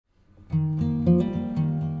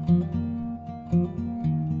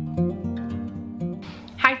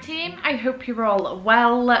hope you're all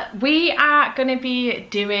well. We are going to be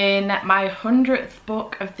doing my 100th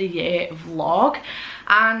book of the year vlog,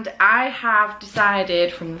 and I have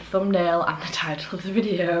decided from the thumbnail and the title of the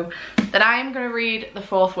video that I am going to read The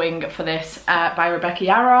Fourth Wing for this by Rebecca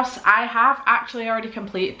Yarros. I have actually already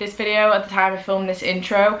completed this video at the time I filmed this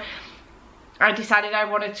intro. I decided I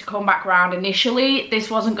wanted to come back around. Initially,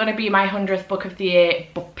 this wasn't going to be my 100th book of the year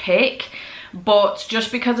pick, but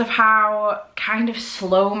just because of how kind of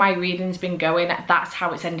slow my reading's been going, that's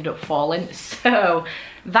how it's ended up falling. So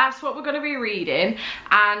that's what we're going to be reading,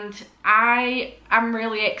 and I am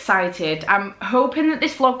really excited. I'm hoping that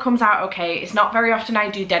this vlog comes out okay. It's not very often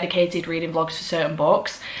I do dedicated reading vlogs for certain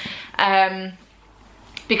books,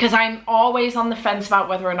 because I'm always on the fence about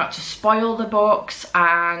whether or not to spoil the books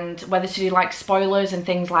and whether to do like spoilers and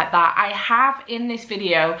things like that. I have in this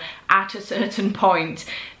video at a certain point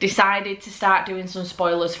decided to start doing some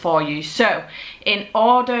spoilers for you. So in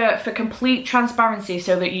order for complete transparency,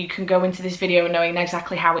 so that you can go into this video knowing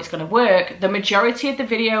exactly how it's going to work, the majority of the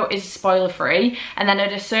video is spoiler free, and then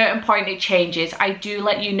at a certain point it changes. I do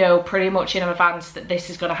let you know pretty much in advance that this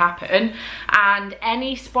is going to happen, and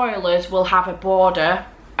any spoilers will have a border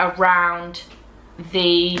around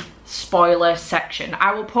the spoiler section.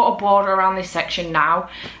 I will put a border around this section now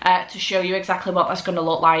to show you exactly what that's going to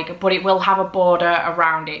look like, but it will have a border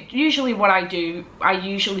around it. Usually what I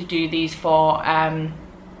usually do these for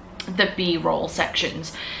the B-roll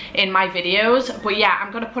sections in my videos, but yeah,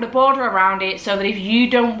 I'm going to put a border around it so that if you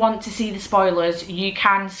don't want to see the spoilers, you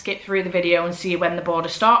can skip through the video and see when the border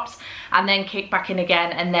stops and then kick back in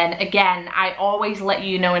again. And then again, I always let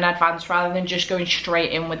you know in advance rather than just going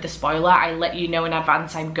straight in with the spoiler. I let you know in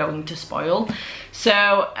advance I'm going to spoil.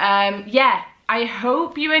 So yeah, I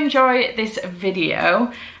hope you enjoy this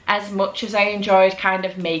video as much as I enjoyed kind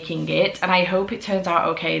of making it, and I hope it turns out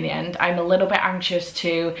okay in the end. I'm a little bit anxious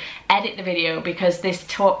to edit the video because this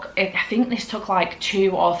took, I think this took like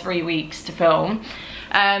 2 or 3 weeks to film.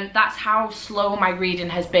 That's how slow my reading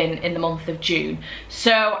has been in the month of June.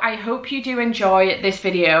 So I hope you do enjoy this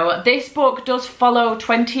video. This book does follow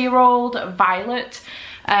 20-year-old Violet,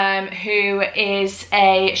 who is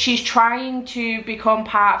she's trying to become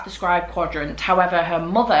part of the scribe quadrant. However, her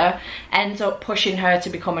mother ends up pushing her to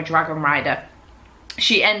become a dragon rider.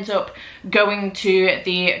 She ends up going to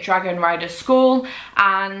the dragon rider school,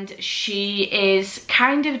 and she is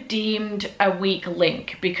kind of deemed a weak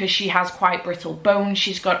link because she has quite brittle bones.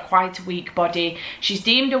 She's got quite a weak body. She's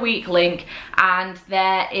deemed a weak link, and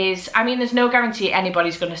there is, I mean, there's no guarantee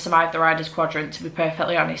anybody's going to survive the rider's quadrant, to be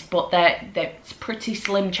perfectly honest, but there's pretty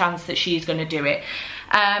slim chance that she's going to do it.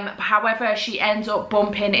 However, she ends up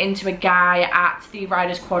bumping into a guy at the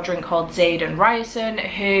Riders Quadrant called Xaden Ryerson,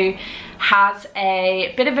 who has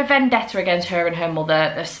a bit of a vendetta against her and her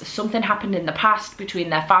mother. There's something happened in the past between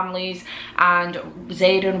their families, and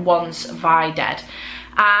Xaden wants Vi dead.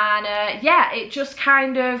 And yeah, it just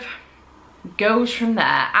kind of goes from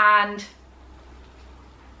there. And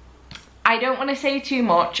I don't want to say too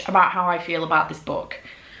much about how I feel about this book,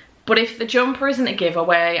 but if the jumper isn't a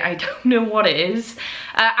giveaway, I don't know what is.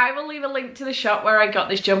 I will leave a link to the shop where I got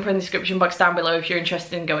this jumper in the description box down below if you're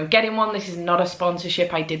interested in going getting one. This is not a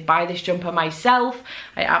sponsorship. I did buy this jumper myself.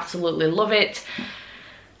 I absolutely love it.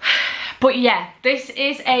 But yeah, this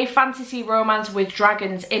is a fantasy romance with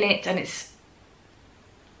dragons in it, and it's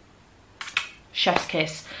chef's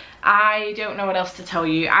kiss. I don't know what else to tell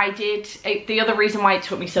you. The other reason why it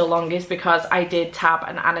took me so long is because I did tab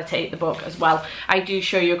and annotate the book as well. I do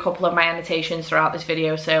show you a couple of my annotations throughout this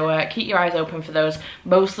video, so keep your eyes open for those,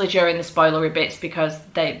 mostly during the spoilery bits because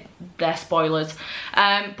they're spoilers.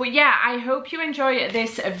 But yeah, I hope you enjoy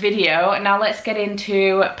this video. Now let's get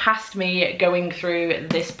into past me going through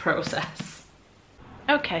this process.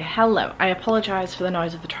 Okay, hello. I apologise for the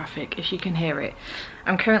noise of the traffic if you can hear it.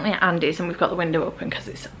 I'm currently at Andy's and we've got the window open because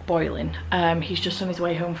it's boiling. He's just on his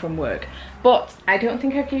way home from work. But I don't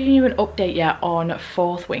think I've given you an update yet on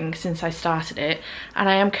Fourth Wing since I started it, and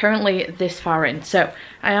I am currently this far in. So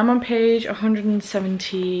I am on page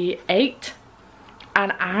 178.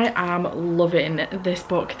 And I am loving this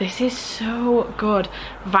book. This is so good.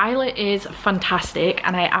 Violet is fantastic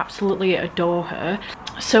and I absolutely adore her.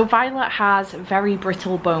 So Violet has very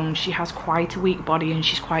brittle bones. She has quite a weak body and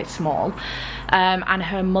she's quite small. And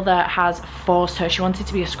her mother has forced her, she wanted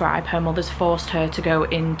to be a scribe, her mother's forced her to go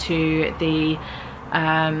into the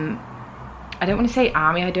I don't want to say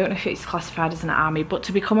army, I don't know if it's classified as an army, but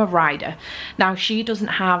to become a rider. Now, she doesn't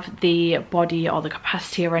have the body or the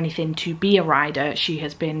capacity or anything to be a rider. She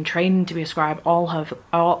has been trained to be a scribe all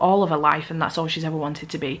of her life, and that's all she's ever wanted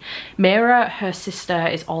to be. Mira, her sister,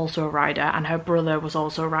 is also a rider, and her brother was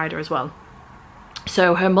also a rider as well.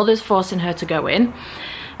 So her mother's forcing her to go in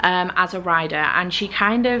as a rider, and she's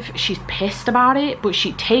pissed about it, but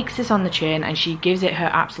she takes this on the chin and she gives it her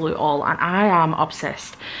absolute all, and I am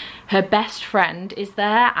obsessed. Her best friend is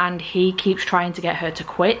there and he keeps trying to get her to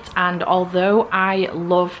quit, and although I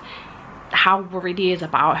love how worried he is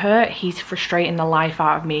about her, he's frustrating the life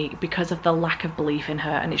out of me because of the lack of belief in her,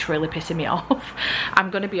 and it's really pissing me off. I'm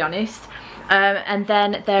gonna be honest. And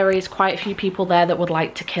then there is quite a few people there that would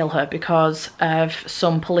like to kill her because of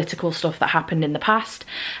some political stuff that happened in the past,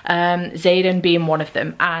 Xaden being one of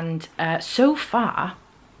them. And so far,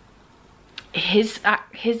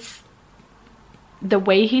 the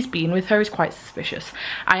way he's been with her is quite suspicious.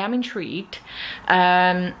 I am intrigued.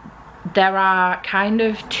 There are kind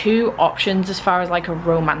of two options as far as like a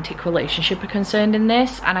romantic relationship are concerned in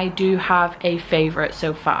this, and I do have a favourite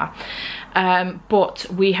so far. But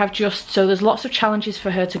we have so there's lots of challenges for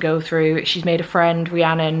her to go through. She's made a friend,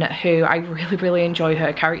 Rhiannon, who I really enjoy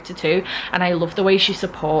her character too, and I love the way she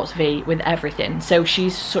supports V with everything. So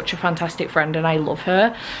she's such a fantastic friend and I love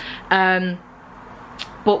her.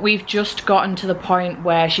 But we've just gotten to the point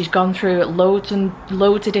where she's gone through loads and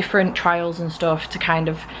loads of different trials and stuff to kind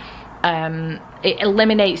of it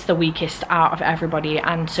eliminates the weakest out of everybody,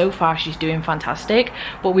 and so far she's doing fantastic.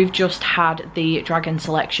 But we've just had the dragon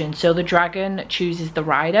selection, so the dragon chooses the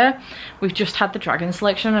rider. We've just had the dragon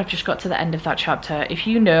selection. I've just got to the end of that chapter. If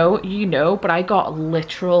you know, you know, but I got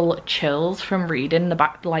literal chills from reading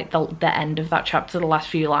the end of that chapter, the last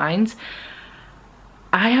few lines.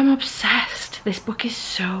 I am obsessed. This book is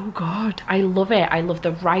so good. I love it. I love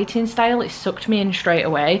the writing style. It sucked me in straight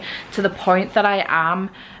away, to the point that I am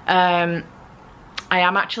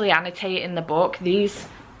actually annotating the book. These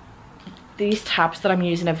tabs that I'm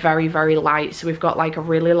using are very light. So we've got like a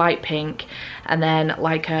really light pink, and then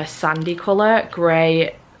like a sandy colour,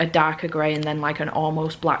 grey, a darker grey, and then like an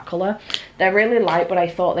almost black colour. They're really light, but I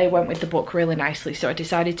thought they went with the book really nicely, so I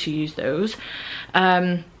decided to use those.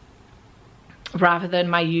 Rather than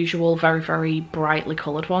my usual very brightly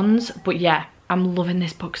coloured ones. But yeah, I'm loving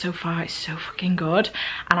this book so far. It's so fucking good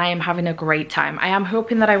and I am having a great time. I am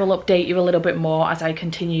hoping that I will update you a little bit more as I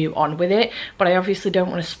continue on with it, but I obviously don't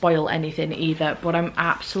want to spoil anything either. But I'm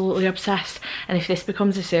absolutely obsessed, and if this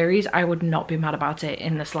becomes a series, I would not be mad about it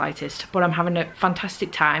in the slightest. But I'm having a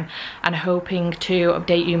fantastic time and hoping to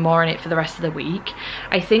update you more on it for the rest of the week.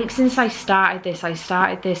 I think since I started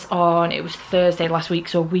this on, it was Thursday last week,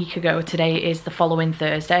 so a week ago. Today is the following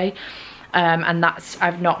Thursday. And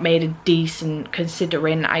I've not made a decent,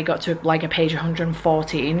 considering I got to like a page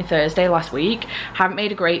 114 Thursday last week. Haven't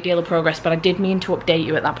made a great deal of progress, but I did mean to update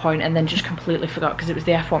you at that point and then just completely forgot because it was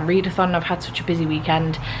the F1 readathon and I've had such a busy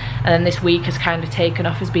weekend, and then this week has kind of taken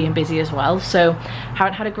off as being busy as well, so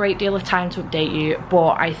haven't had a great deal of time to update you.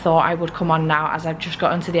 But I thought I would come on now as I've just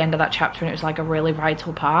gotten to the end of that chapter and it was like a really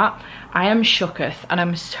vital part. I am shooketh and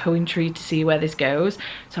I'm so intrigued to see where this goes,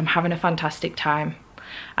 so I'm having a fantastic time.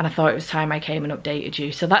 And I thought it was time I came and updated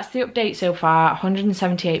you. So that's the update so far.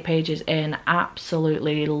 178 pages in,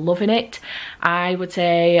 absolutely loving it. I would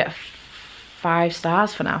say 5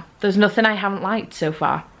 stars for now. There's nothing I haven't liked so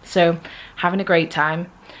far. So having a great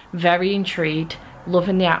time, very intrigued,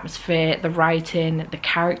 loving the atmosphere, the writing, the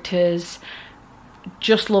characters,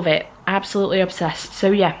 just love it, absolutely obsessed.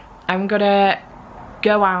 So yeah, I'm gonna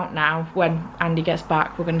go out now. When Andy gets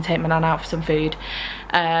back, we're going to take my nan out for some food,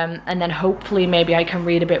 and then hopefully maybe I can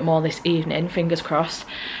read a bit more this evening, fingers crossed.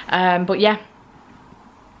 But yeah,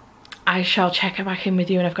 I shall check back in with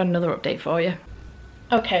you and I've got another update for you.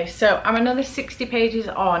 Okay, so I'm another 60 pages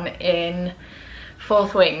on in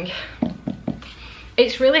Fourth Wing.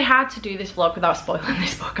 It's really hard to do this vlog without spoiling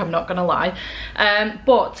this book, I'm not gonna lie.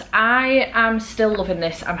 But I am still loving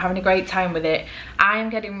this. I'm having a great time with it. I am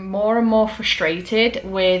getting more and more frustrated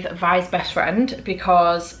with Vi's best friend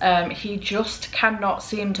because he just cannot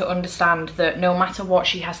seem to understand that no matter what,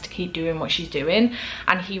 she has to keep doing what she's doing,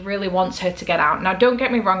 and he really wants her to get out. Now don't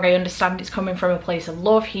get me wrong, I understand it's coming from a place of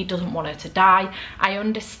love. He doesn't want her to die. I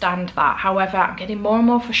understand that. However, I'm getting more and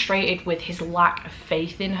more frustrated with his lack of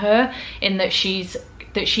faith in her, in that she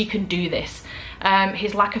can do this.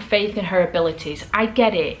 His lack of faith in her abilities. I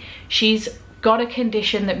get it. She's got a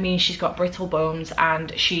condition that means she's got brittle bones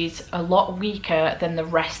and she's a lot weaker than the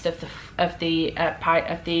rest of the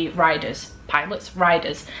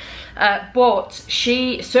riders. But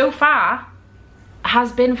she, so far,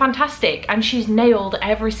 has been fantastic, and she's nailed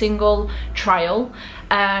every single trial.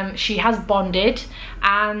 She has bonded,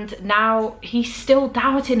 and now he's still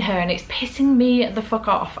doubting her, and it's pissing me the fuck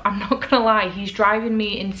off. I'm not gonna lie, he's driving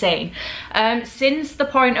me insane. Since the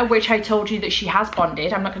point at which I told you that she has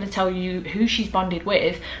bonded, I'm not gonna tell you who she's bonded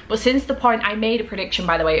with, but since the point, I made a prediction,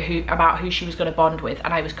 by the way, about who she was gonna bond with,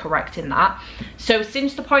 and I was correct in that. So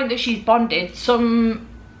since the point that she's bonded, some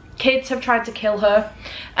kids have tried to kill her,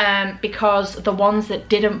 because the ones that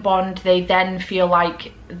didn't bond, they then feel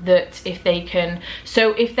like that if they can,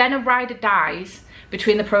 so if then a rider dies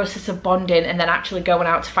between the process of bonding and then actually going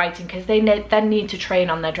out to fighting, because they then need to train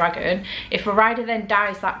on their dragon, if a rider then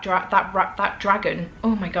dies, that dragon,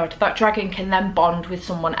 oh my god, that dragon can then bond with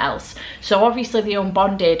someone else. So obviously the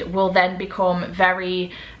unbonded will then become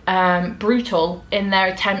very brutal in their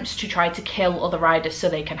attempts to try to kill other riders so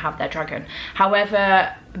they can have their dragon.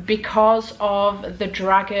 However, because of the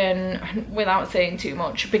dragon, without saying too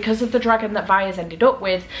much, because of the dragon that Via's ended up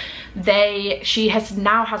with, she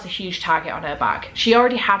now has a huge target on her back. She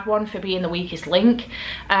already had one for being the weakest link,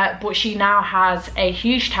 but she now has a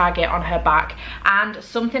huge target on her back, and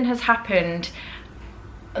something has happened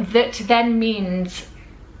that then means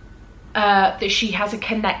that she has a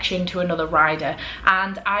connection to another rider,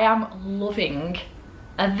 and I am loving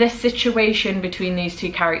this situation between these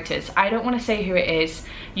two characters. I don't want to say who it is,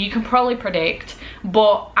 you can probably predict,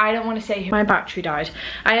 but I don't want to say who. My battery died.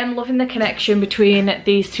 I am loving the connection between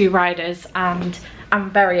these two riders, and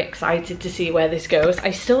I'm very excited to see where this goes.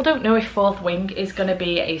 I still don't know if Fourth Wing is going to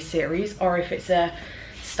be a series or if it's a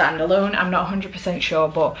standalone. I'm not 100% sure,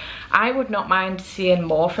 but I would not mind seeing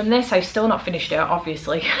more from this. I've still not finished it,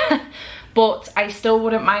 obviously. But I still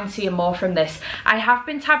wouldn't mind seeing more from this. I have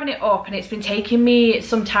been tabbing it up, and it's been taking me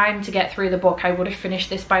some time to get through the book. I would have finished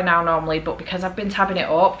this by now normally, but because I've been tabbing it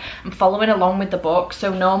up, I'm following along with the book.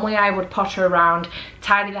 So normally I would potter around,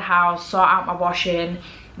 tidy the house, sort out my washing,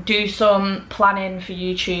 do some planning for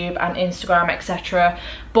YouTube and Instagram, etc.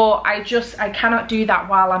 But I cannot do that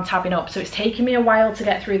while I'm tabbing up, so it's taking me a while to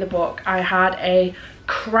get through the book. I had a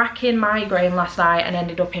cracking migraine last night and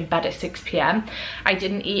ended up in bed at 6 p.m. I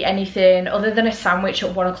didn't eat anything other than a sandwich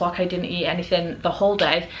at 1 o'clock. I didn't eat anything the whole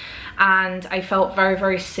day, and I felt very,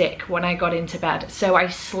 very sick when I got into bed. So I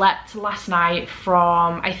slept last night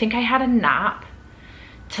from, I think I had a nap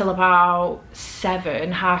till about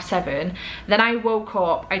 7, half 7. Then I woke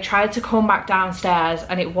up, I tried to come back downstairs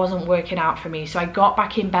and it wasn't working out for me. So I got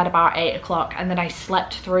back in bed about 8 o'clock, and then I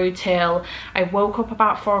slept through till I woke up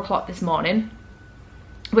about 4 o'clock this morning,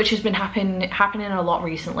 which has been happening a lot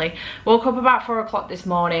recently. Woke up about 4 o'clock this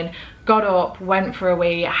morning, got up, went for a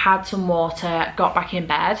wee, had some water, got back in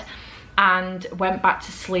bed, and went back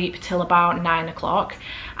to sleep till about 9 o'clock,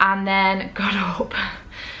 and then got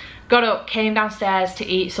up, came downstairs to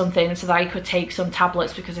eat something so that I could take some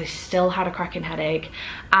tablets because I still had a cracking headache,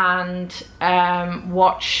 and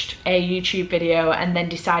watched a YouTube video, and then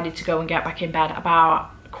decided to go and get back in bed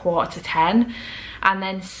about 9:45, and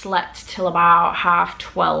then slept till about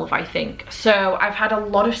 11:30, I think. So I've had a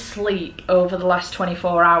lot of sleep over the last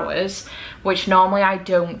 24 hours, which normally I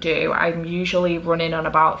don't do. I'm usually running on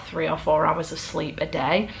about 3 or 4 hours of sleep a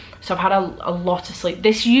day. So I've had a lot of sleep.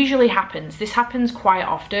 This usually happens. This happens quite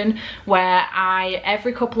often, where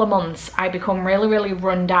every couple of months, I become really, really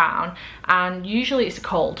run down, and usually it's a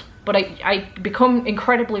cold, but I become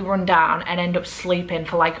incredibly run down and end up sleeping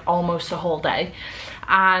for like almost a whole day,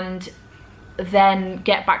 and then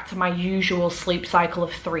get back to my usual sleep cycle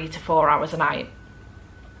of 3 to 4 hours a night,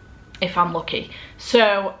 if I'm lucky.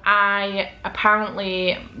 So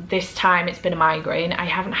apparently this time it's been a migraine. I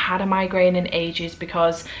haven't had a migraine in ages,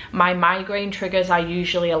 because my migraine triggers are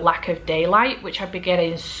usually a lack of daylight, which I've been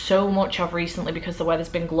getting so much of recently because the weather's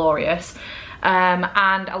been glorious,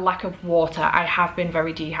 and a lack of water. I have been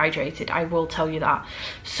very dehydrated, I will tell you that.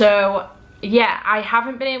 So yeah, I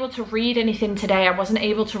haven't been able to read anything today. I wasn't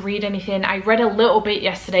able to read anything. I read a little bit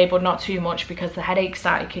yesterday, but not too much, because the headache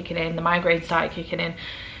started kicking in, the migraine started kicking in.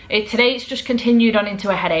 Today it's just continued on into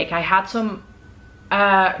a headache. I had some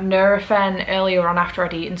Nurofen earlier on after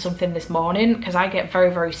I'd eaten something this morning, because I get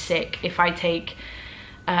very, very sick if I take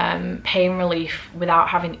pain relief without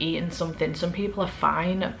having eaten something. Some people are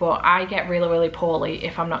fine, but I get really, really poorly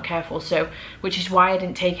if I'm not careful. So, which is why I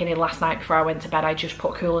didn't take any last night before I went to bed. I just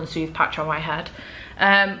put Cool and Soothe patch on my head.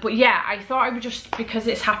 But yeah, I thought I would just, because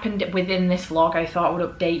it's happened within this vlog, I thought I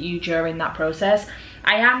would update you during that process.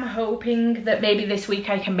 I am hoping that maybe this week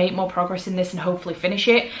I can make more progress in this and hopefully finish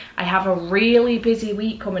it. I have a really busy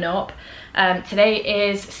week coming up. Today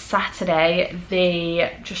is Saturday,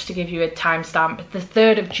 just to give you a timestamp, the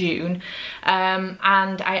 3rd of June,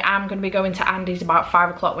 and I am going to be going to Andy's about 5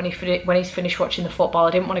 o'clock when he's finished watching the football.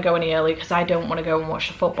 I didn't want to go any early because I don't want to go and watch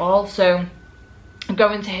the football, so I'm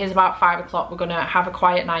going to his about 5 o'clock. We're going to have a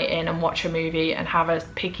quiet night in and watch a movie and have a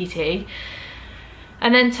picky tea.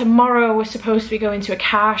 And then tomorrow we're supposed to be going to a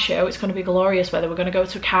car show. It's going to be glorious weather. We're going to go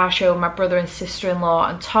to a car show with my brother and sister-in-law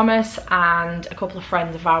and Thomas and a couple of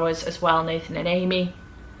friends of ours as well, Nathan and Amy.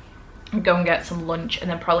 And go and get some lunch and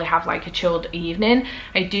then probably have like a chilled evening.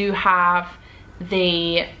 I do have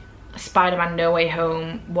the Spider-Man No Way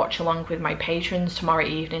Home watch along with my patrons tomorrow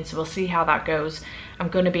evening, so we'll see how that goes. I'm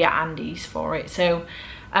going to be at Andy's for it. So,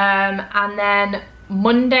 and then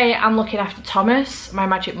Monday I'm looking after Thomas. My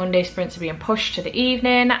Magic Monday sprints are being pushed to the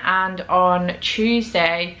evening, and on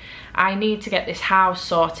Tuesday I need to get this house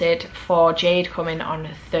sorted for Jade coming on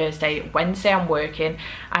Thursday. Wednesday I'm working.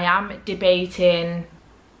 I am debating,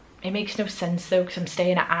 it makes no sense though because I'm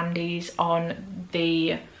staying at Andy's on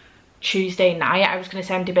the Tuesday night. I was going to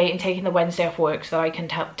say I'm debating taking the Wednesday off work so that I can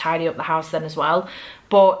tidy up the house then as well,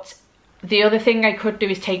 but the other thing I could do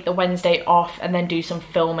is take the Wednesday off and then do some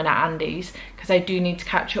filming at Andy's, because I do need to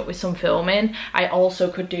catch up with some filming. I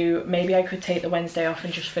also could do, maybe I could take the Wednesday off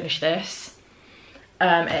and just finish this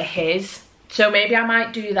at his. So maybe I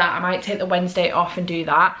might do that. I might take the Wednesday off and do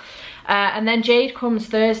that. And then Jade comes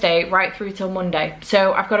Thursday right through till Monday.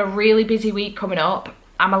 So I've got a really busy week coming up.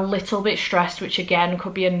 I'm a little bit stressed, which again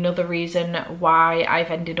could be another reason why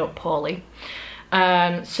I've ended up poorly.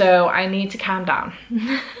 So I need to calm down.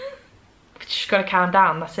 Just gotta calm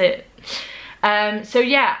down, that's it. So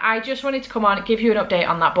yeah, I just wanted to come on, give you an update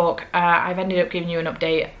on that book. I've ended up giving you an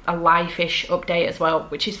update, a life-ish update as well,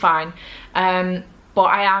 which is fine. But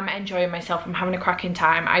I am enjoying myself. I'm having a cracking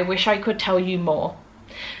time. I wish I could tell you more,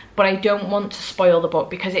 but I don't want to spoil the book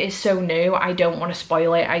because it is so new. I don't want to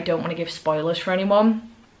spoil it. I don't want to give spoilers for anyone.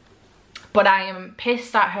 But I am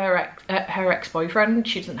pissed at her ex-boyfriend.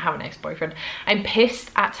 She doesn't have an ex-boyfriend. I'm pissed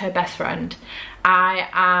at her best friend. I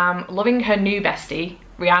am loving her new bestie,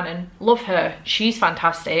 Rhiannon. Love her. She's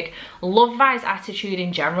fantastic. Love Vi's attitude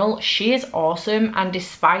in general. She is awesome. And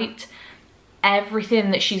despite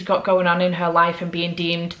everything that she's got going on in her life and being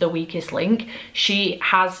deemed the weakest link, she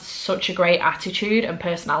has such a great attitude and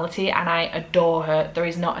personality, and I adore her. There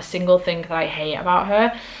is not a single thing that I hate about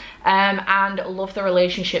her. And love the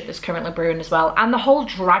relationship that's currently brewing as well, and the whole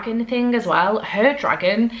dragon thing as well. Her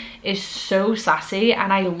dragon is so sassy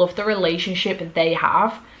and I love the relationship they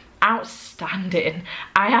have. Outstanding.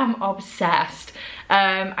 I am obsessed.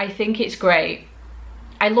 I think it's great.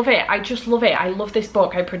 I love it. I just love it. I love this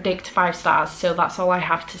book. I predict 5 stars, so that's all I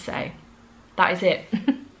have to say. That is it.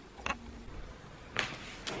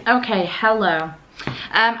 Okay, hello.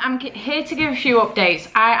 I'm here to give a few updates.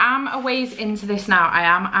 I am a ways into this now. I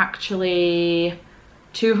am actually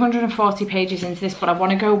 240 pages into this, but I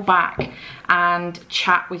want to go back and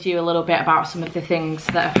chat with you a little bit about some of the things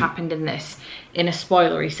that have happened in this in a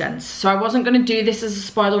spoilery sense. So I wasn't going to do this as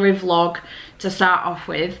a spoilery vlog to start off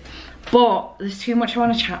with, but there's too much I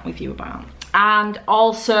want to chat with you about. And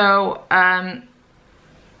also,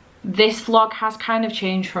 this vlog has kind of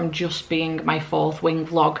changed from just being my 4th wing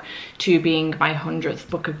vlog to being my 100th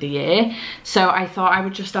book of the year. So I thought I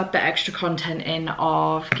would just add the extra content in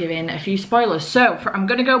of giving a few spoilers. So I'm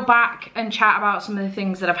going to go back and chat about some of the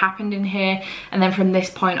things that have happened in here. And then from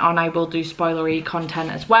this point on, I will do spoilery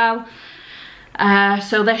content as well.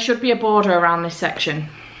 So there should be a border around this section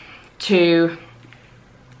to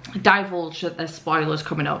divulge that there's spoilers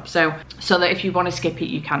coming up, so that if you want to skip it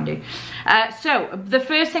you can do. So the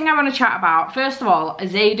first thing I want to chat about, first of all,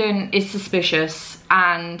 Xaden is suspicious,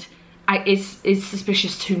 and is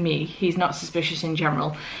suspicious to me. He's not suspicious in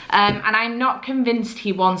general, and I'm not convinced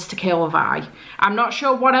he wants to kill Vi. I'm not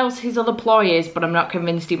sure what else his other ploy is, but I'm not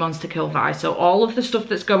convinced he wants to kill Vi. So all of the stuff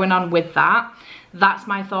that's going on with that, that's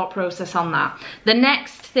my thought process on that. The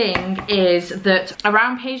next thing is that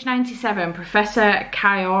around page 97, Professor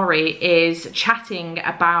Kaori is chatting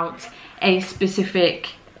about a specific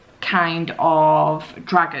kind of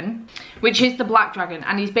dragon, which is the black dragon,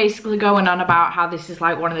 and he's basically going on about how this is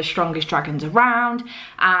like one of the strongest dragons around,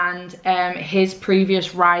 and his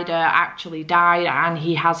previous rider actually died and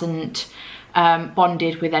he hasn't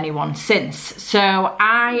bonded with anyone since. So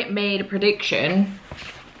I made a prediction.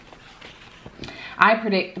 I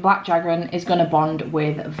predict the black dragon is going to bond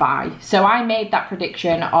with Vi. So I made that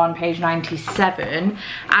prediction on page 97.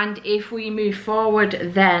 And if we move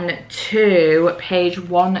forward then to page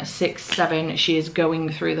 167, she is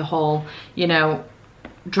going through the whole, you know,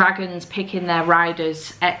 dragons picking their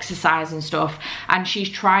riders, exercise and stuff, and she's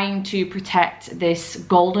trying to protect this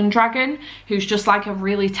golden dragon who's just like a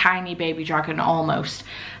really tiny baby dragon almost,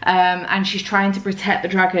 and she's trying to protect the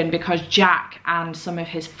dragon because Jack and some of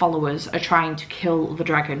his followers are trying to kill the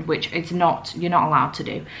dragon, which you're not allowed to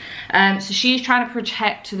do. So she's trying to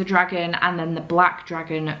protect the dragon, and then the black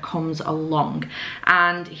dragon comes along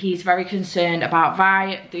and he's very concerned about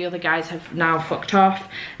Vi. The other guys have now fucked off,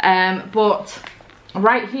 but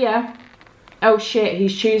right here, oh shit,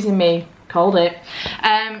 he's choosing me, called it.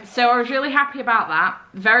 So I was really happy about that,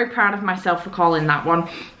 very proud of myself for calling that one.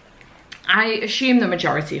 I assume the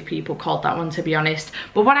majority of people called that one, to be honest,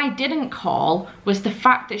 but what I didn't call was the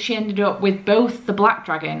fact that she ended up with both the black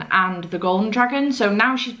dragon and the golden dragon. So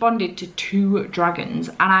now she's bonded to 2 dragons,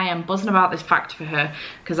 and I am buzzing about this fact for her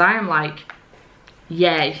because I am like,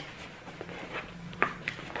 yay.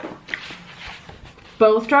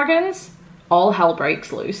 Both dragons, all hell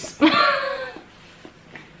breaks loose.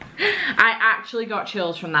 I actually got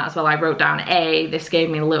chills from that as well. I wrote down this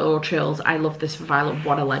gave me little chills. I love this for Violet,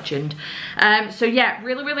 what a legend. So yeah,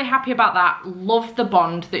 really happy about that. Love the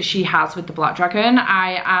bond that she has with the black dragon.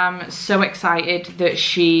 I am so excited that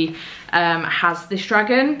she has this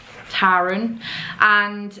dragon, Taran,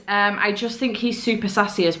 and I just think he's super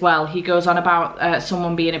sassy as well. He goes on about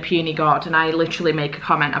someone being a puny god, and I literally make a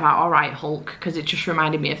comment about alright Hulk, because it just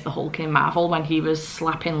reminded me of the Hulk in Marvel when he was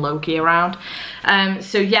slapping Loki around.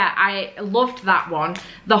 So yeah, I loved that one.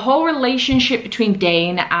 The whole relationship between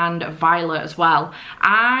Dane and Violet as well.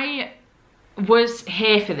 I was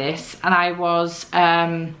here for this, and I was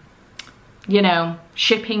you know,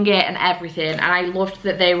 shipping it and everything, and I loved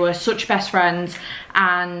that they were such best friends,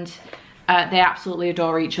 and they absolutely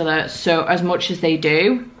adore each other so as much as they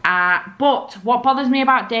do. But what bothers me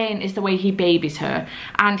about Dane is the way he babies her,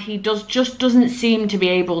 and he just doesn't seem to be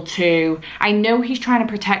able to, I know he's trying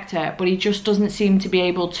to protect her, but he just doesn't seem to be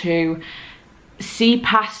able to see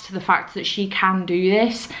past the fact that she can do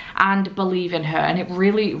this and believe in her, and it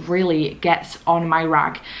really gets on my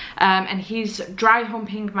rag. And he's dry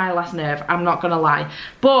humping my last nerve, I'm not gonna lie,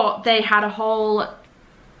 but they had a whole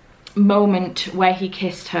moment where he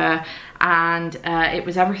kissed her, and it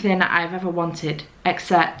was everything I've ever wanted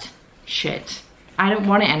except shit. I don't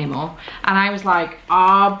want it anymore. And I was like,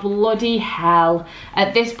 oh bloody hell.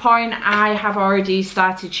 At this point, I have already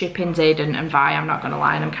started shipping Xaden and Vi, I'm not gonna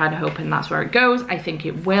lie, and I'm kind of hoping that's where it goes. I think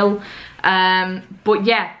it will. But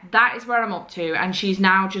yeah, that is where I'm up to, and she's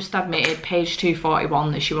now just admitted, page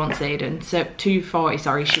 241, that she wants Xaden. So 240,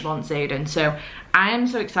 sorry, she wants Xaden. So I am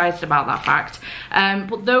so excited about that fact.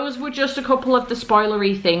 But those were just a couple of the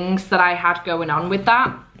spoilery things that I had going on with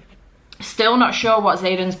that. Still not sure what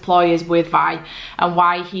Xaden's ploy is with Vi and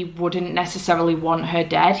why he wouldn't necessarily want her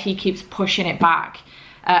dead. He keeps pushing it back.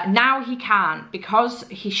 Now he can't, because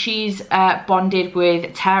she's bonded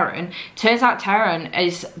with Taran. Turns out Taran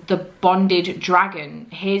is the bonded dragon.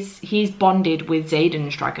 He's bonded with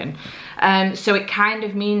Xaden's dragon. So it kind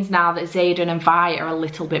of means now that Xaden and Vi are a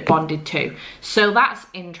little bit bonded too. So that's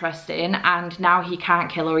interesting, and now he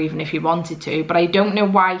can't kill her even if he wanted to, but I don't know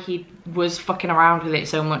why he was fucking around with it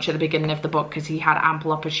so much at the beginning of the book, because he had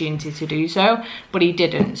ample opportunity to do so, but he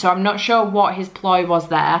didn't. So I'm not sure what his ploy was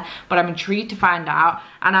there, but I'm intrigued to find out,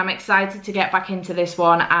 and I'm excited to get back into this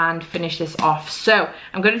one and finish this off. So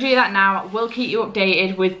I'm going to do that now. We'll keep you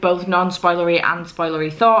updated with both non-spoilery and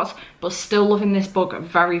spoilery thoughts, but still loving this book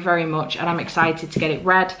very much, and I'm excited to get it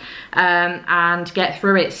read and get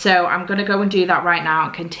through it. So I'm going to go and do that right now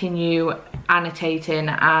and continue annotating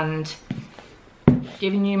and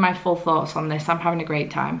giving you my full thoughts on this. I'm having a great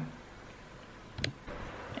time.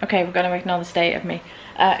 Okay, we're going to ignore the state of me.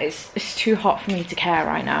 It's too hot for me to care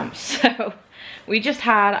right now. So we just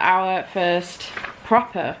had our first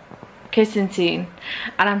proper kissing scene,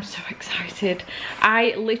 and I'm so excited.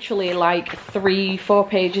 I literally, like 3-4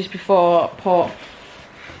 pages before, put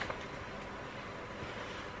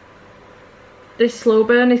this slow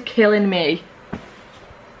burn is killing me,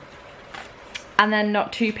 and then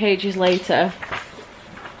not 2 pages later,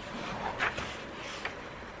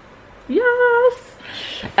 yes.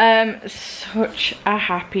 Such a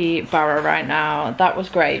happy Barra right now. That was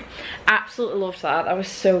great. Absolutely loved that. That was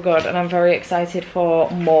so good, and I'm very excited for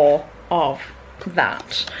more of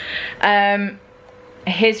that.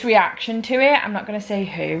 His reaction to it, I'm not going to say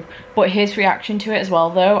who, but his reaction to it as well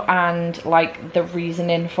though, and like the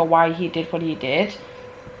reasoning for why he did what he did,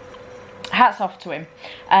 hats off to him,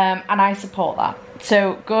 and I support that.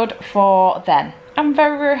 So good for them. I'm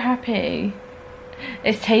very happy.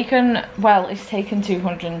 It's taken, well, it's taken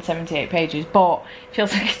 278 pages, but it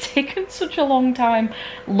feels like it's taken such a long time.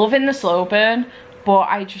 Loving the slow burn, but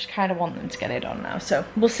I just kind of want them to get it on now, so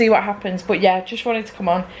we'll see what happens. But yeah, just wanted to come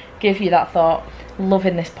on, give you that thought.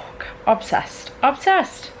 Loving this book, obsessed,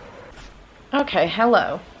 obsessed. Okay,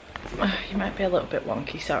 hello. You might be a little bit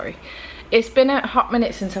wonky, sorry. It's been a hot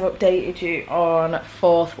minute since I've updated you on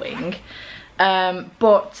Fourth Wing,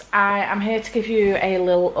 but I am here to give you a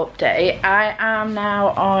little update. I am now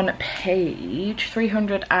on page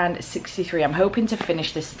 363. I'm hoping to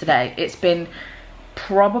finish this today. It's been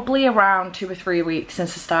probably around 2 or 3 weeks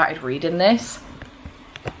since I started reading this,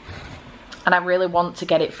 and I really want to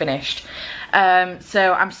get it finished.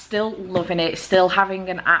 So I'm still loving it, still having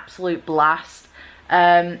an absolute blast.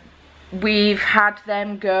 We've had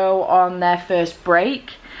them go on their first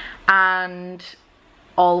break and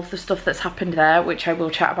all of the stuff that's happened there, which I will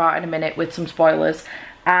chat about in a minute with some spoilers.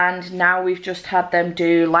 And now we've just had them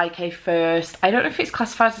do like a first, I don't know if it's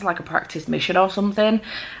classified as like a practice mission or something,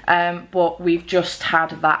 but we've just had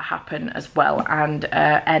that happen as well, and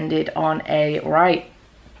ended on a right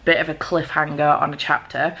bit of a cliffhanger on a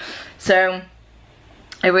chapter. So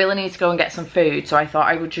I really need to go and get some food, so I thought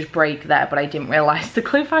I would just break there, but I didn't realise the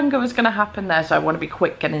cliffhanger was going to happen there, so I want to be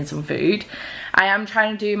quick getting some food. I am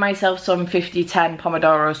trying to do myself some 50-10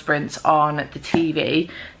 Pomodoro sprints on the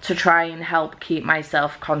TV to try and help keep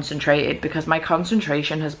myself concentrated, because my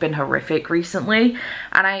concentration has been horrific recently,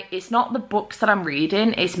 and it's not the books that I'm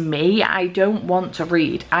reading, it's me. I don't want to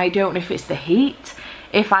read. I don't know if it's the heat,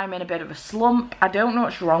 if I'm in a bit of a slump, I don't know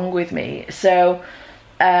what's wrong with me. So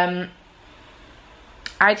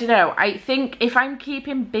I don't know, I think if I'm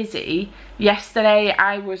keeping busy, yesterday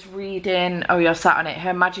I was reading, oh you're sat on it,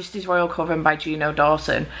 Her Majesty's Royal Coven by Juno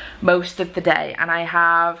Dawson most of the day, and I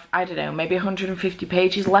have, I don't know, maybe 150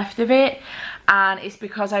 pages left of it, and it's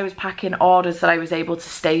because I was packing orders that I was able to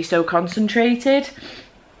stay so concentrated.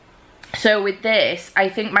 So with this, I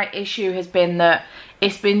think my issue has been that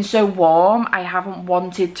it's been so warm, I haven't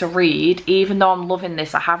wanted to read. Even though I'm loving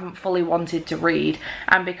this, I haven't fully wanted to read.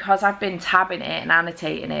 And because I've been tabbing it and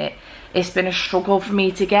annotating it, it's been a struggle for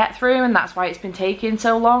me to get through, and that's why it's been taking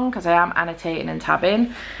so long, because I am annotating and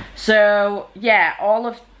tabbing. So yeah, all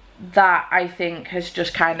of that I think has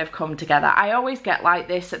just kind of come together. I always get like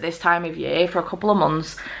this at this time of year. For a couple of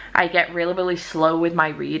months, I get really, really slow with my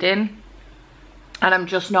reading, and I'm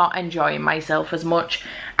just not enjoying myself as much.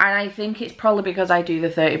 And I think it's probably because I do the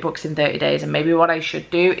 30 books in 30 days, and maybe what I should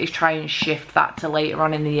do is try and shift that to later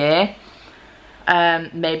on in the year.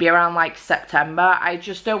 Maybe around like September. I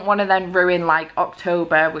just don't want to then ruin like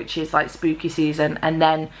October, which is like spooky season, and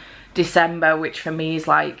then December, which for me is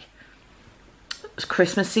like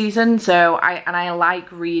Christmas season. So I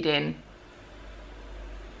like reading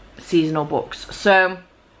seasonal books. So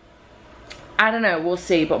I don't know, we'll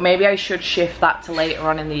see, but maybe I should shift that to later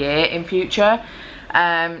on in the year in future,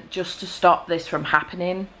 just to stop this from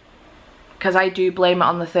happening, because I do blame it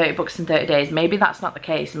on the 30 books in 30 days. Maybe that's not the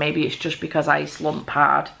case. Maybe it's just because I slump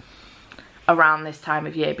hard around this time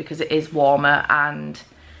of year because it is warmer, and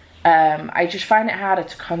I just find it harder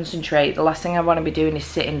to concentrate. The last thing I want to be doing is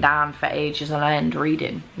sitting down for ages on end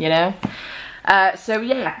reading, you know? So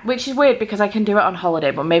yeah, which is weird because I can do it on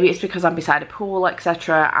holiday, but maybe it's because I'm beside a pool,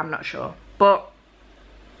 etc. I'm not sure. But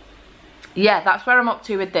yeah, that's where I'm up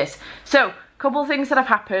to with this. So, couple of things that have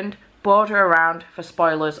happened. Border around for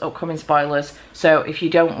spoilers, upcoming spoilers. So if you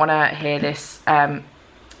don't want to hear this,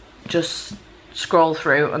 just scroll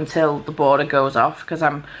through until the border goes off, because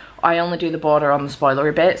I only do the border on the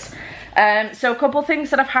spoilery bits. So a couple of things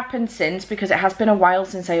that have happened since, because it has been a while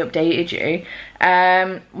since I updated you.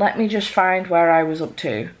 Let me just find where I was up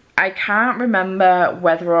to. I can't remember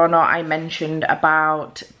whether or not I mentioned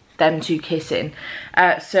about them two kissing.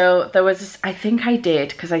 So there was this, I think I did,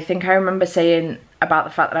 because I think I remember saying about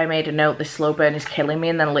the fact that I made a note, this slow burn is killing me,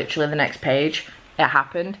 and then literally the next page it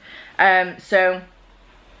happened. So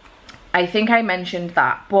I think I mentioned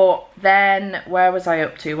that, but then where was I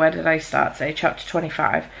up to? Where did I start today? Chapter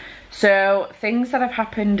 25. So things that have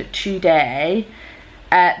happened today,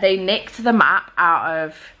 they nicked the map out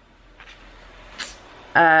of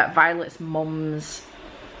Violet's mum's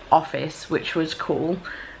office, which was cool.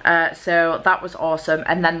 So that was awesome.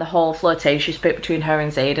 And then the whole flirtatious bit between her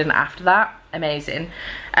and Xaden after that, amazing.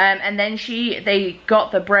 And then they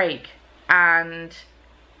got the break, and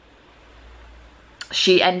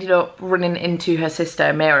she ended up running into her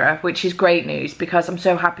sister Mira, which is great news because I'm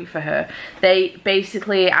so happy for her. They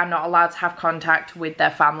basically are not allowed to have contact with their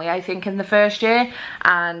family, I think, in the first year,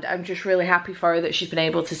 and I'm just really happy for her that she's been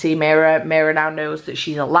able to see Mira. Mira now knows that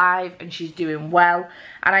she's alive and she's doing well,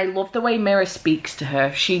 and I love the way Mira speaks to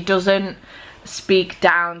her. She doesn't speak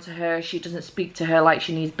down to her, she doesn't speak to her like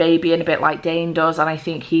she needs babying, a bit like Dane does, and I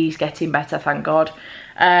think he's getting better, thank God.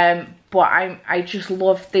 but I just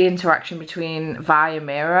love the interaction between Vi and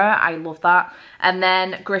Mira. I love that. And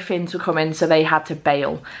then Griffins were coming, so they had to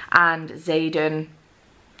bail, and Xaden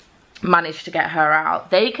managed to get her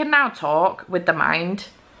out. They can now talk with the mind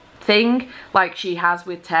thing, like she has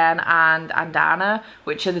with Ten and Andana,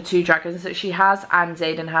 which are the two dragons that she has, and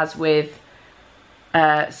Xaden has with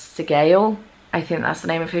Sigale. I think that's the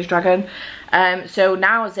name of his dragon. So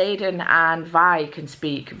now Xaden and Vi can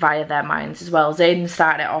speak via their minds as well. Xaden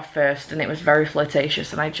started it off first and it was very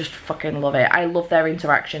flirtatious, and I just fucking love it. I love their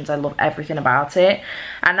interactions. I love everything about it.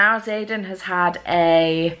 And now Xaden has had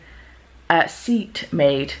a seat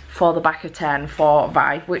made for the back of Ten for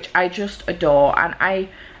Vi, which I just adore, and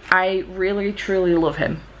I really truly love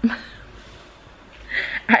him.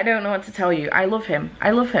 I don't know what to tell you. I love him.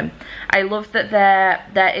 I love him. I love that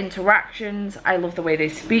their interactions. I love the way they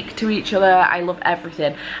speak to each other. I love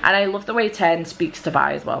everything. And I love the way Ten speaks to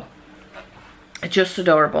Vi as well. Just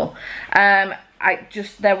adorable. There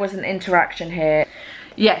was an interaction here.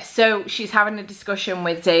 Yes, so she's having a discussion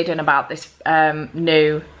with Xaden about this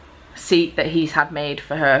new seat that he's had made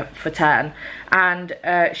for her for Ten, and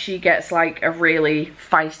she gets like a really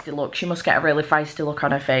feisty look. She must get a really feisty look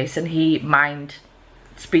on her face, and he mind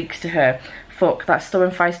speaks to her. Fuck, that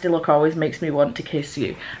stubborn feisty look always makes me want to kiss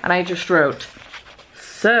you. And I just wrote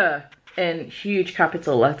 "Sir" in huge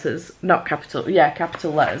capital letters. Not capital, yeah,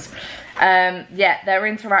 capital letters. Yeah, their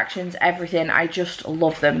interactions, everything, I just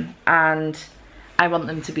love them, and I want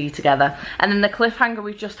them to be together. And then the cliffhanger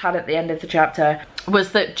we just had at the end of the chapter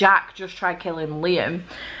was that Jack just tried killing Liam,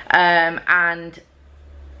 and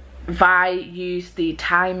Vi used the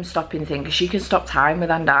time stopping thing, because she can stop time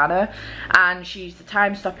with Andana, and she used the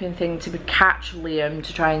time stopping thing to catch Liam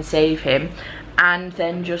to try and save him, and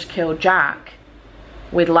then just kill Jack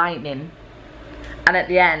with lightning. And at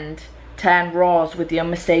the end, Ten roars with the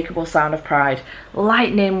unmistakable sound of pride.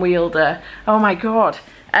 Lightning wielder. Oh my god.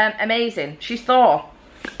 Amazing. She's Thor.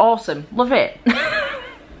 Awesome. Love it.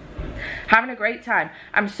 Having a great time.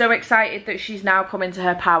 I'm so excited that she's now come into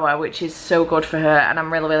her power, which is so good for her, and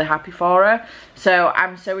I'm really, really happy for her. So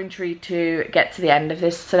I'm so intrigued to get to the end of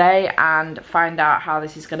this today and find out how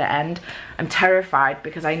this is going to end. I'm terrified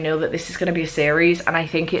because I know that this is going to be a series, and I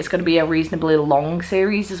think it's going to be a reasonably long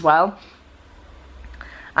series as well.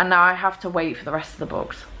 And now I have to wait for the rest of the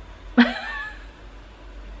books.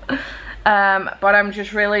 But I'm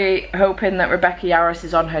just really hoping that Rebecca Yarros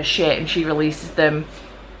is on her shit and she releases them,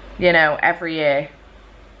 you know, every year.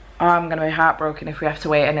 Oh, I'm going to be heartbroken if we have to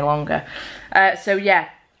wait any longer. So yeah,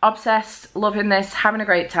 obsessed, loving this, having a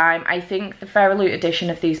great time. I think the Fairy Loot edition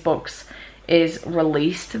of these books is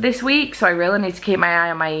released this week, so I really need to keep my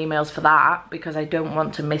eye on my emails for that, because I don't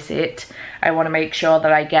want to miss it. I want to make sure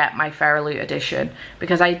that I get my Fairy Loot edition,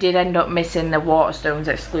 because I did end up missing the Waterstones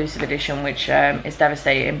exclusive edition, which is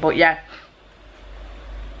devastating. But yeah,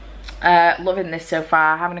 loving this so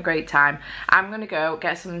far, having a great time. I'm gonna go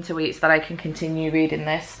get something to eat so that I can continue reading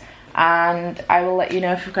this, and I will let you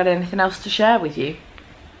know if I've got anything else to share with you.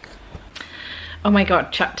 Oh my god,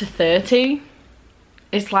 chapter 30.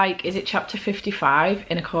 It's like, is it chapter 55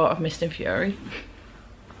 in A Court of Mist and Fury?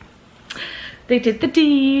 They did the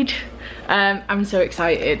deed. I'm so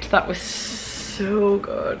excited. That was so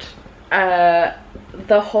good.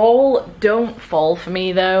 The whole don't fall for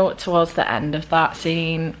me though towards the end of that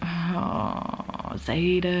scene. Oh,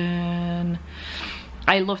 Xaden.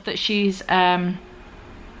 I love that she's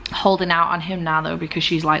holding out on him now though, because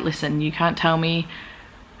she's like, listen, you can't tell me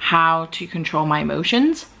how to control my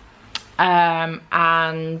emotions.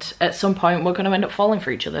 And at some point we're going to end up falling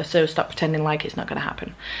for each other, so stop pretending like it's not going to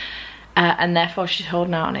happen. And therefore she's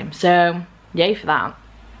holding out on him, so yay for that.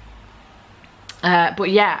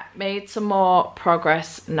 But yeah, made some more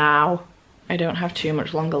progress now. I don't have too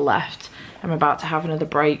much longer left. I'm about to have another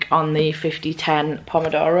break on the 50-10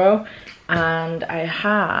 Pomodoro, and I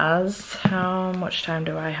has, how much time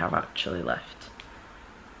do I have actually left?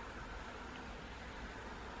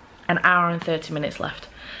 An hour and 30 minutes left.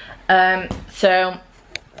 So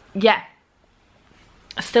yeah,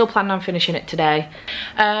 I still plan on finishing it today.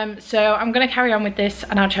 So I'm gonna carry on with this,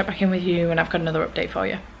 and I'll check back in with you when I've got another update for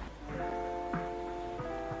you.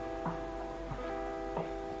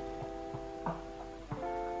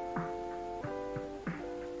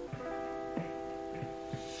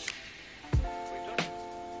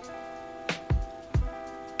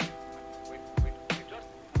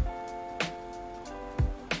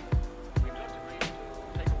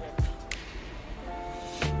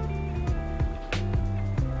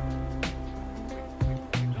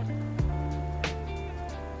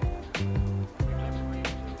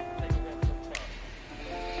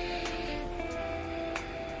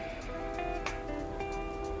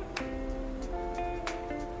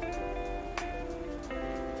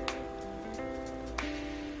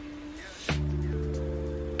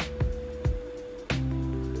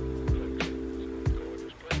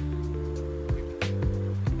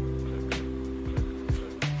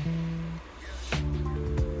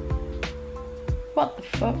 What the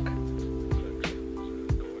fuck?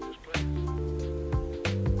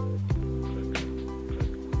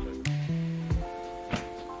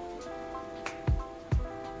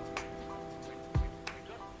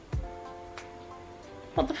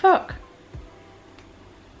 What the fuck?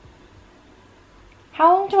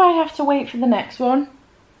 How long do I have to wait for the next one?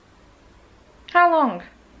 How long?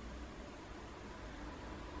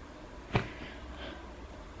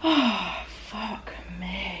 Oh, fuck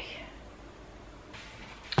me.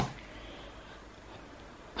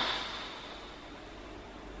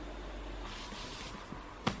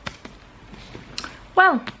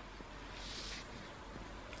 Well,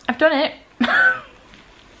 I've done it.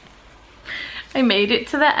 I made it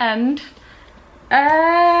to the end.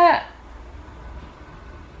 I'm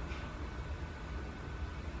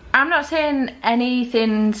not saying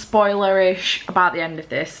anything spoilerish about the end of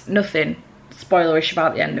this. Nothing spoilerish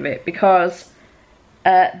about the end of it, because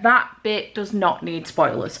that bit does not need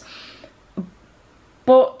spoilers.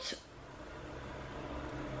 But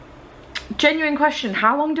genuine question,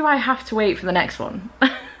 how long do I have to wait for the next one?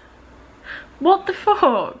 What the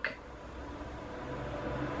fuck?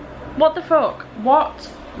 What the fuck? What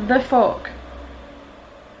the fuck?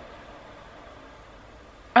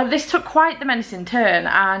 This took quite the menacing turn,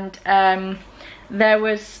 and there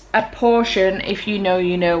was a portion, if you know,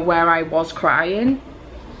 you know, where I was crying.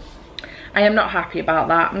 I am not happy about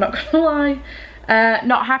that, I'm not gonna lie.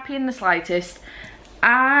 Not happy in the slightest.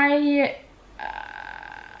 Oh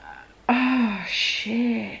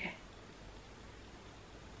shit.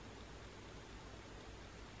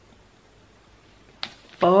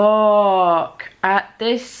 Fuck.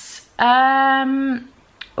 This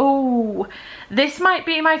oh, this might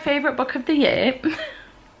be my favourite book of the year.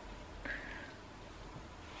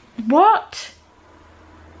 What?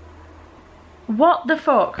 What the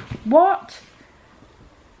fuck? What?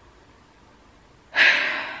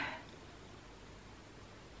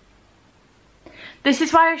 This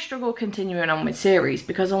is why I struggle continuing on with series,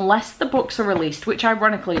 because unless the books are released, which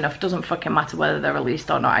ironically enough doesn't fucking matter whether they're released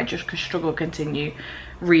or not, I just struggle continue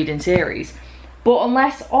reading series. But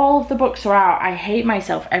unless all of the books are out, I hate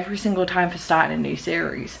myself every single time for starting a new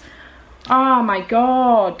series. Oh my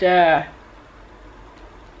god.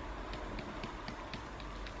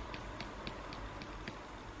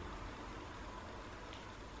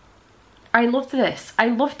 I loved this. I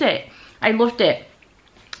loved it. I loved it.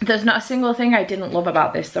 There's not a single thing I didn't love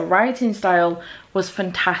about this. The writing style was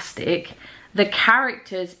fantastic. The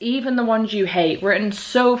characters, even the ones you hate, written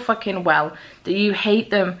so fucking well that you hate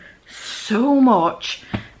them so much.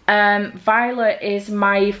 Violet is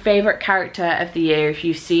my favourite character of the year. If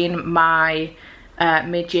you've seen my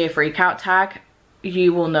mid-year freakout tag,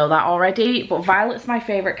 you will know that already. But Violet's my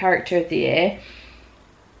favourite character of the year.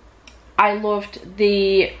 I loved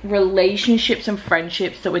the relationships and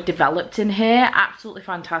friendships that were developed in here. Absolutely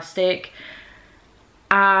fantastic.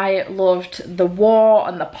 I loved the war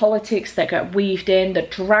and the politics that got weaved in. The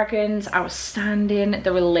dragons, outstanding.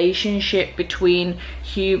 The relationship between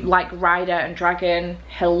Ryder and Dragon,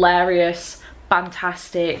 hilarious,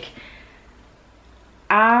 fantastic.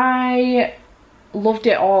 I loved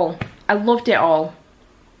it all. I loved it all.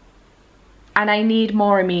 And I need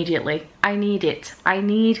more immediately. I need it. I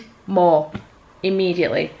need more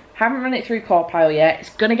immediately. Haven't run it through core pile yet.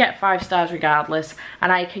 It's gonna get 5 stars regardless,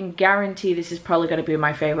 and I can guarantee this is probably gonna be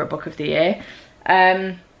my favorite book of the year.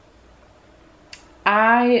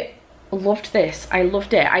 I loved this. I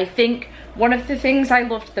loved it. I think one of the things I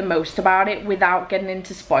loved the most about it, without getting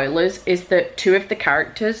into spoilers, is that 2 of the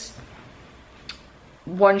characters,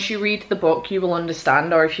 once you read the book you will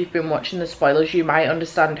understand, or if you've been watching the spoilers you might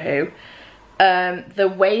understand who.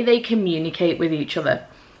 The way they communicate with each other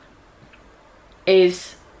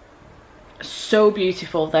is so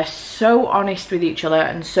beautiful. They're so honest with each other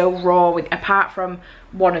and so raw, with, apart from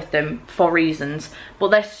one of them for reasons, but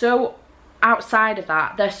they're so, outside of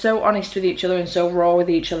that, they're so honest with each other and so raw with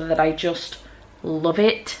each other that I just love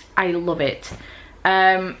it. I love it.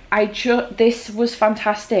 This was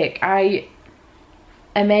fantastic.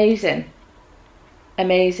 Amazing.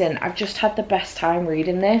 Amazing. I've just had the best time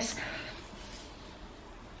reading this.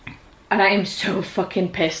 And I am so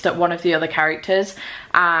fucking pissed at one of the other characters.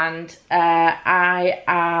 And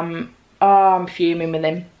I'm fuming with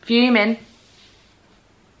him. Fuming.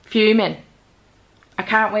 Fuming. I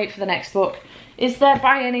can't wait for the next book. Is there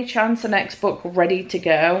by any chance a next book ready to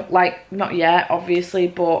go? Like, not yet, obviously,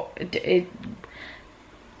 but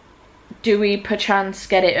do we perchance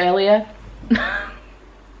get it earlier?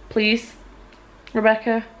 Please,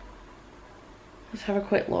 Rebecca. Let's have a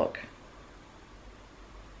quick look.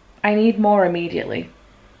 I need more immediately.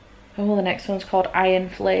 Oh, the next one's called Iron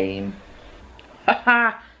Flame.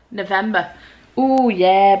 November. Oh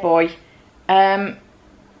yeah, boy.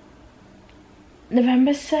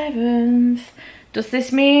 November 7th. Does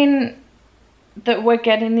this mean that we're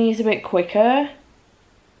getting these a bit quicker?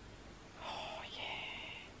 Oh yeah,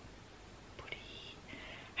 buddy.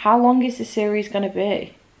 How long is the series gonna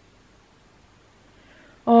be?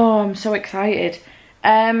 Oh, I'm so excited.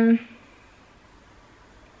 Yeah,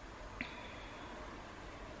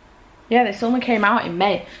 this only came out in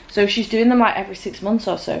May, so she's doing them like every 6 months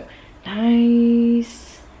or so.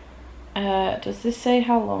 Nice. Does this say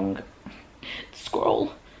how long?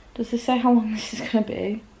 Scroll. Does this say how long this is gonna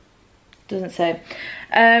be? Doesn't say.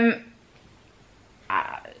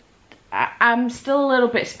 I'm still a little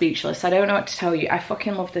bit speechless. I don't know what to tell you. I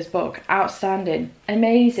fucking love this book. Outstanding,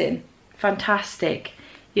 amazing, fantastic,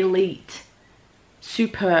 elite,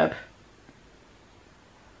 superb.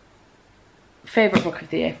 Favourite book of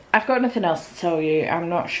the year. I've got nothing else to tell you. I'm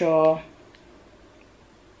not sure.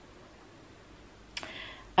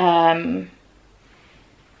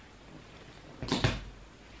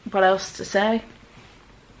 What else to say?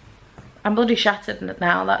 I'm bloody shattered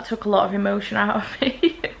now. That took a lot of emotion out of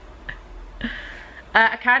me.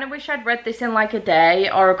 I kind of wish I'd read this in like a day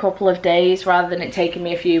or a couple of days rather than it taking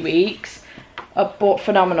me a few weeks. But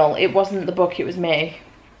phenomenal. It wasn't the book, it was me.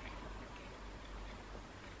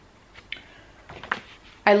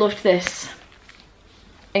 I loved this.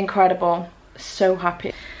 Incredible. So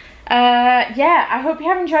happy. Yeah, I hope you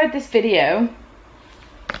have enjoyed this video.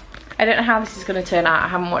 I don't know how this is going to turn out. I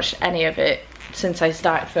haven't watched any of it since I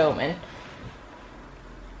started filming.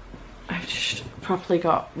 I've just properly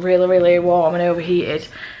got really warm and overheated.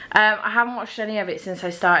 I haven't watched any of it since I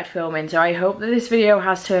started filming, so I hope that this video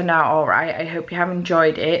has turned out alright. I hope you have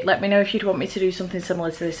enjoyed it. Let me know if you'd want me to do something similar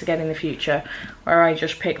to this again in the future, where I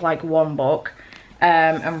just pick like one book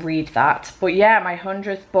and read that. But yeah, my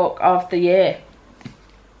 100th book of the year.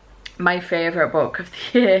 My favourite book of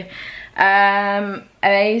the year.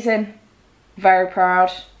 Amazing. Very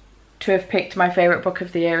proud to have picked my favourite book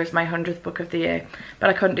of the year as my 100th book of the year, but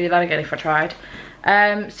I couldn't do that again if I tried.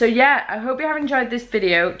 So yeah, I hope you have enjoyed this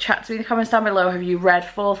video. Chat to me in the comments down below. Have you read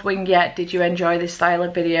Fourth Wing yet? Did you enjoy this style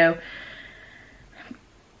of video?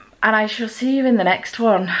 And I shall see you in the next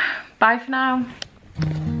one. Bye for now.